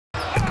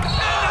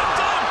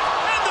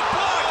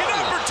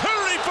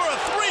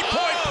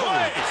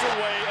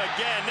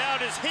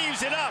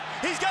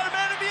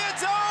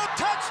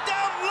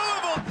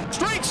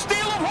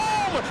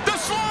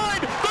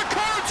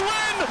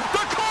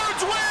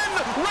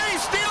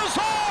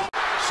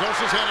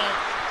Sosa's had a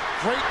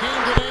great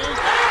game today. And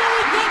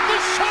he got the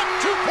shot,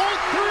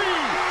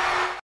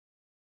 2.3.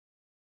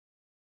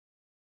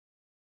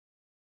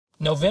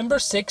 November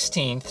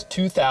 16th,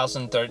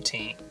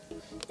 2013.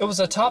 It was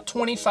a top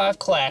 25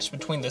 clash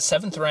between the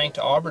 7th-ranked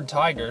Auburn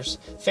Tigers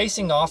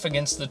facing off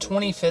against the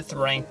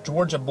 25th-ranked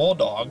Georgia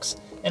Bulldogs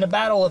in a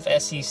battle of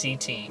SEC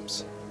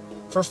teams.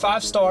 For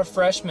 5-star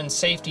freshman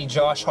safety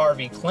Josh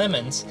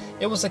Harvey-Clemons,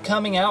 it was a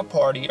coming-out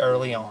party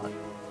early on.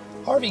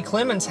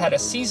 Harvey-Clemons had a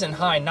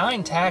season-high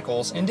 9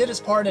 tackles and did his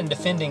part in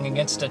defending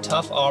against a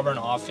tough Auburn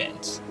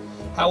offense.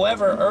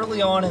 However,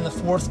 early on in the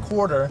 4th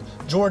quarter,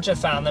 Georgia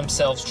found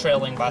themselves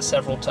trailing by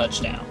several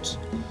touchdowns.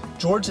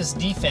 Georgia's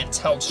defense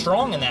held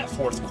strong in that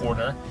 4th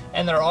quarter,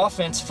 and their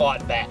offense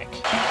fought back.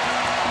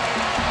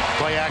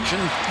 Play action.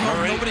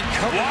 Murray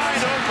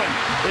wide open.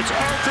 It's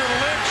Arthur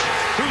Lynch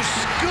who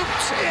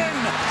scoops in.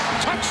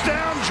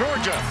 Touchdown,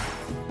 Georgia.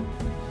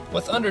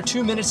 With under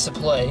 2 minutes to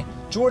play,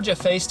 Georgia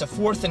faced a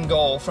 4th and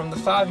goal from the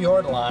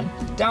 5-yard line,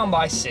 down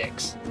by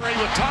 6. Murray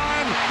with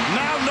time.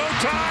 Now no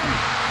time.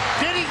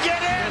 Did he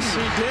get in? Yes,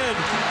 he did.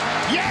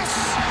 Yes,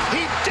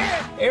 he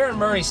did. Aaron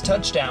Murray's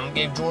touchdown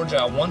gave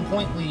Georgia a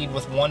 1-point lead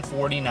with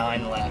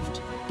 1:49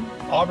 left.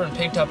 Auburn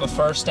picked up a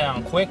first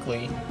down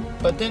quickly,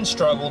 but then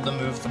struggled to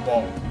move the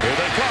ball. Here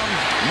they come.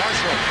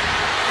 Marshall.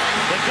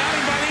 They got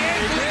him by the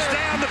ankle. He's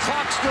down. The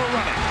clock's still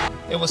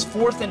running. It was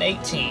 4th and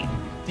 18.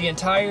 The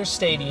entire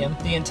stadium,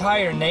 the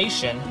entire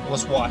nation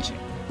was watching.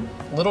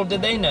 Little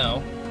did they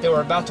know, they were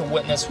about to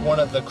witness one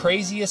of the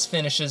craziest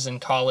finishes in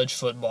college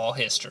football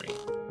history.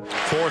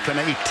 4th and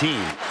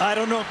 18. I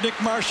don't know if Nick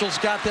Marshall's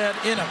got that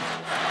in him.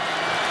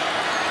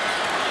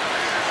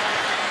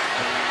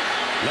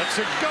 Let's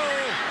it go.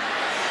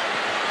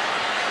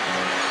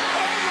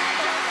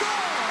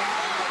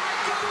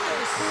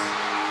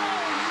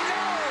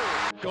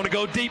 Going to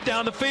go deep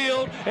down the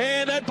field,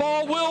 and that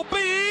ball will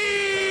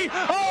be,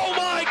 oh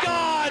my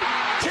God,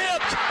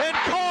 tipped and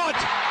caught.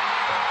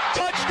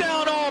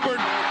 Touchdown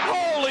Auburn.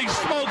 Holy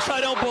smokes,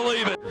 I don't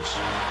believe it.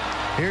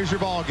 Here's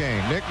your ball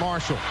game. Nick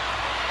Marshall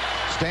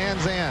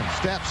stands in,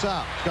 steps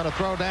up, going to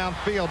throw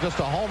downfield, just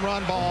a home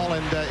run ball,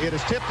 and it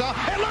is tipped up.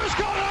 And Lewis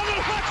going on the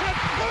deflection.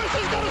 Lewis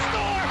is going to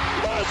score.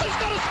 Lewis is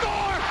going to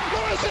score.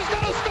 Lewis is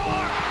going to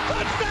score.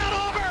 Touchdown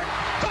Auburn.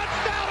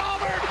 Touchdown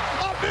Auburn.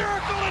 A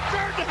miracle in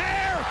Jordan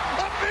Hare.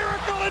 A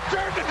miracle in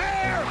Jordan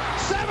Hare.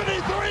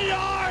 73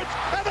 yards,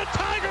 and the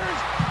Tigers,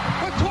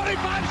 with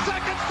 25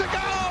 seconds to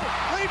go,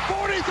 lead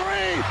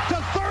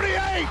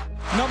 43-38.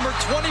 Number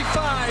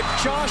 25,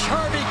 Josh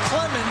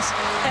Harvey-Clemons,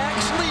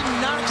 actually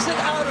knocks it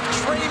out of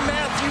Trey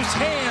Matthews'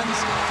 hands.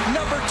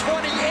 Number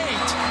 28,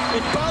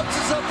 it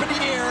bounces up in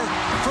the air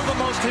for the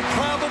most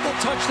improbable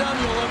touchdown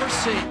you'll ever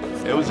see.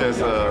 It was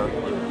just a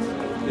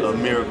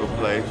miracle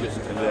play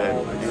that,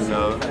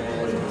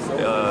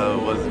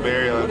 was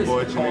very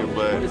unfortunate,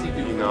 but,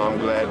 I'm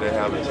glad to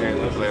have a chance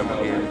to play him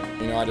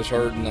again. I just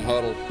heard in the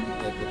huddle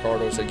that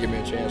Ricardo said, give me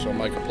a chance, I'll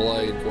make a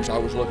play. Of course, I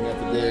was looking at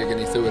the dig, and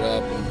he threw it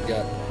up and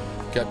got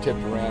tipped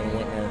around and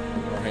went in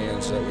our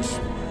hands. That was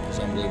an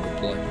unbelievable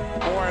play.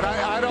 Boy, and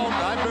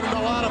I've been in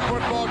a lot of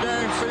football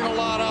games, seen a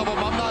lot of them.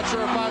 I'm not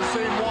sure if I've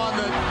seen one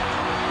that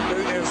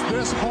is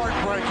this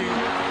heartbreaking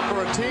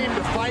for a team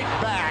to fight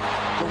back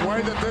the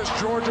way that this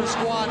Georgia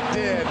squad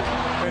did,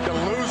 and to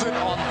lose it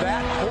on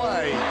that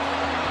play.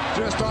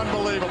 Just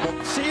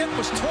unbelievable. See, it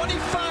was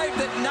 25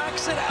 that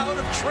knocks it out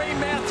of Trey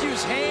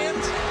Matthews'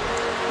 hands,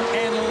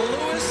 and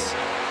Lewis,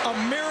 a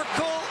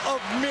miracle of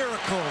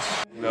miracles.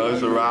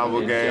 It's a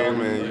rival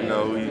game,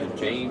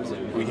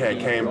 and we had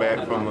came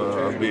back from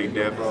a big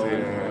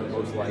deficit, and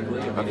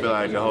I feel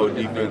like the whole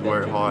defense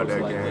worked hard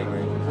that game,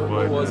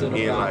 but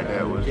being like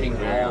that was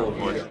very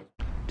unfortunate.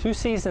 2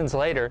 seasons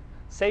later,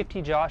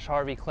 safety Josh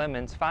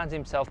Harvey-Clemons finds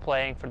himself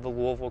playing for the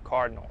Louisville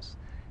Cardinals.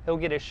 He'll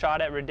get a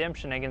shot at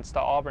redemption against the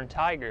Auburn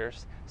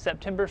Tigers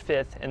September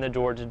 5th in the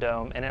Georgia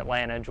Dome in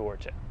Atlanta,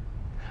 Georgia.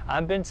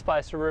 I'm Ben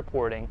Spicer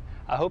reporting.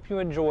 I hope you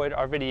enjoyed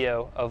our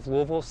video of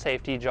Louisville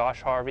safety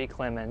Josh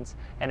Harvey-Clemons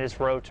and his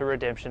road to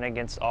redemption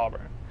against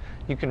Auburn.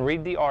 You can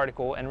read the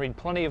article and read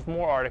plenty of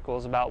more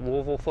articles about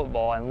Louisville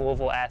football and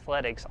Louisville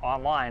athletics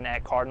online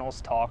at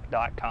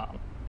cardinalstalk.com.